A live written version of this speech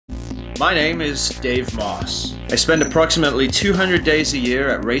My name is Dave Moss. I spend approximately 200 days a year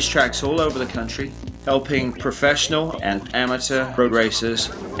at racetracks all over the country, helping professional and amateur road racers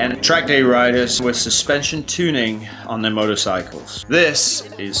and track day riders with suspension tuning on their motorcycles. This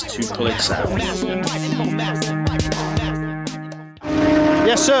is 2 Clicks Out.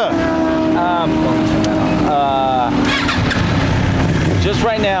 Yes, sir. Just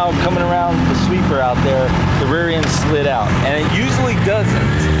right now, coming around the sweeper out there, the rear end slid out, and it usually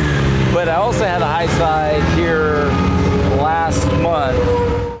doesn't. But I also had a high side here last month.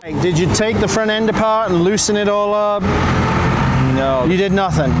 Did you take the front end apart and loosen it all up? No. You did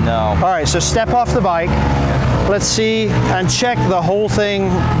nothing? No. All right, so step off the bike. Let's see and check the whole thing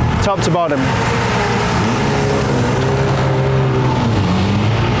top to bottom.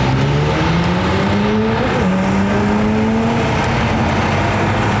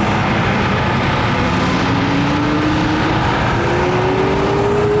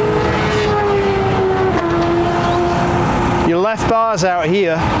 Your left bar's out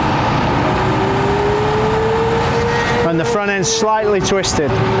here, and the front end's slightly twisted,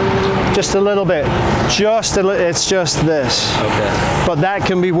 just a little bit, it's just this. Okay. But that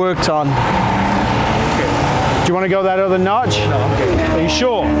can be worked on. Okay. Do you want to go that other notch? No, I'm okay. Are you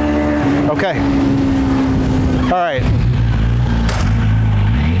sure? Okay. All right.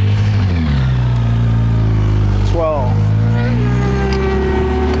 12.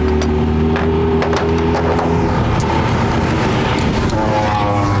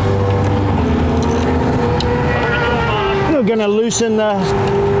 We're going to loosen the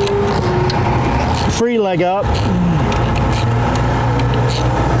free leg up,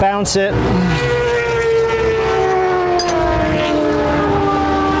 bounce it.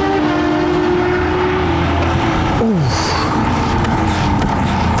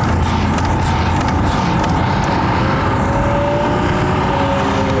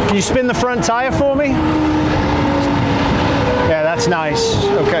 Can you spin the front tire for me? Yeah, that's nice.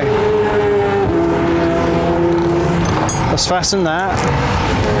 Okay. Let's fasten that.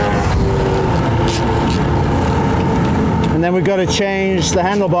 And then we've got to change the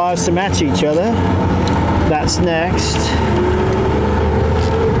handlebars to match each other. That's next.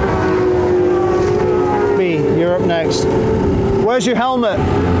 B, you're up next. Where's your helmet?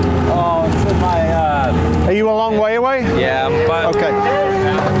 Oh, it's in my... Are you a long way away? Yeah, I'm fine. Okay.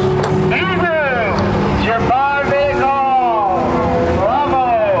 It's your 5-minute call.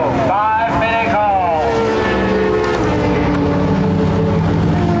 Bravo, 5-minute call.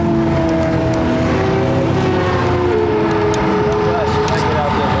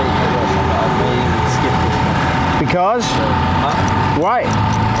 Because? Huh? Why? I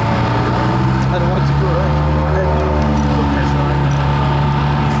don't want to go right.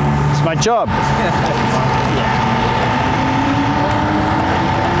 It's my job.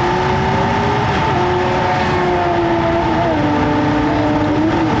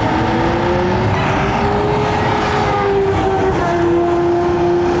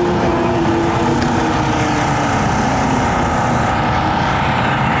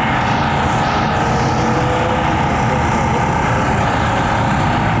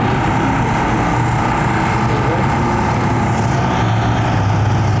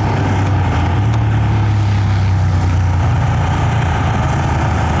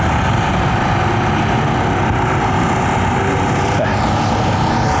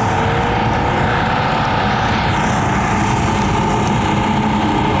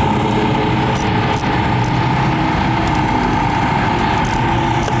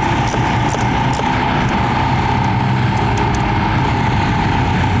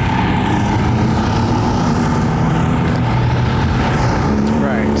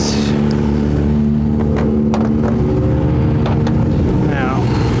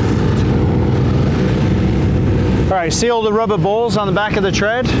 See all the rubber balls on the back of the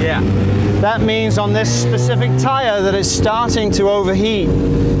tread? Yeah. That means on this specific tire that it's starting to overheat.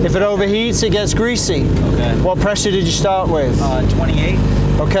 If it overheats, it gets greasy. Okay. What pressure did you start with? 28.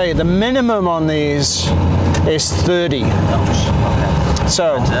 Okay, the minimum on these is 30. Okay.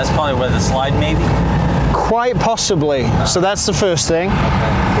 So that's probably where the slide maybe? Quite possibly. So that's the first thing.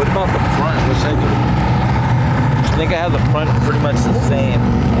 Okay. What about the front? What's that do? I think I have the front pretty much the same.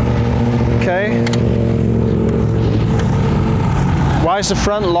 Okay. Why is the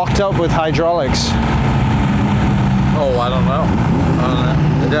front locked up with hydraulics? Oh, I don't know.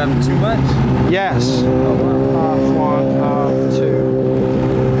 Did I have too much? Yes. Oh, wow. Half one, half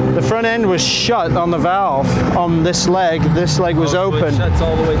two. The front end was shut on the valve on this leg. This leg was open. It shuts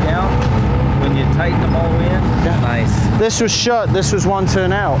all the way down when you tighten them all the way in? Yeah. Nice. This was shut. This was one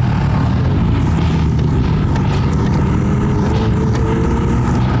turn out.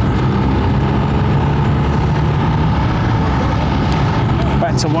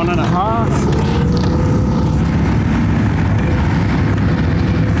 to 1.5.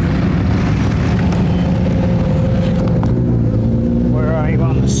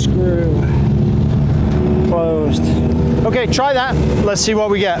 On the screw. Closed. Okay, try that. Let's see what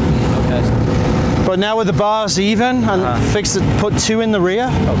we get. Okay. But now with the bars even, and fix it, put 2 in the rear.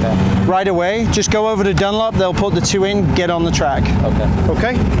 Okay. Right away. Just go over to Dunlop, they'll put the 2 in, get on the track. Okay.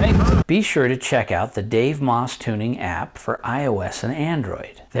 Okay? Thanks. Be sure to check out the Dave Moss Tuning app for iOS and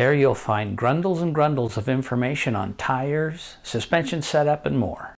Android. There you'll find grundles and grundles of information on tires, suspension setup, and more.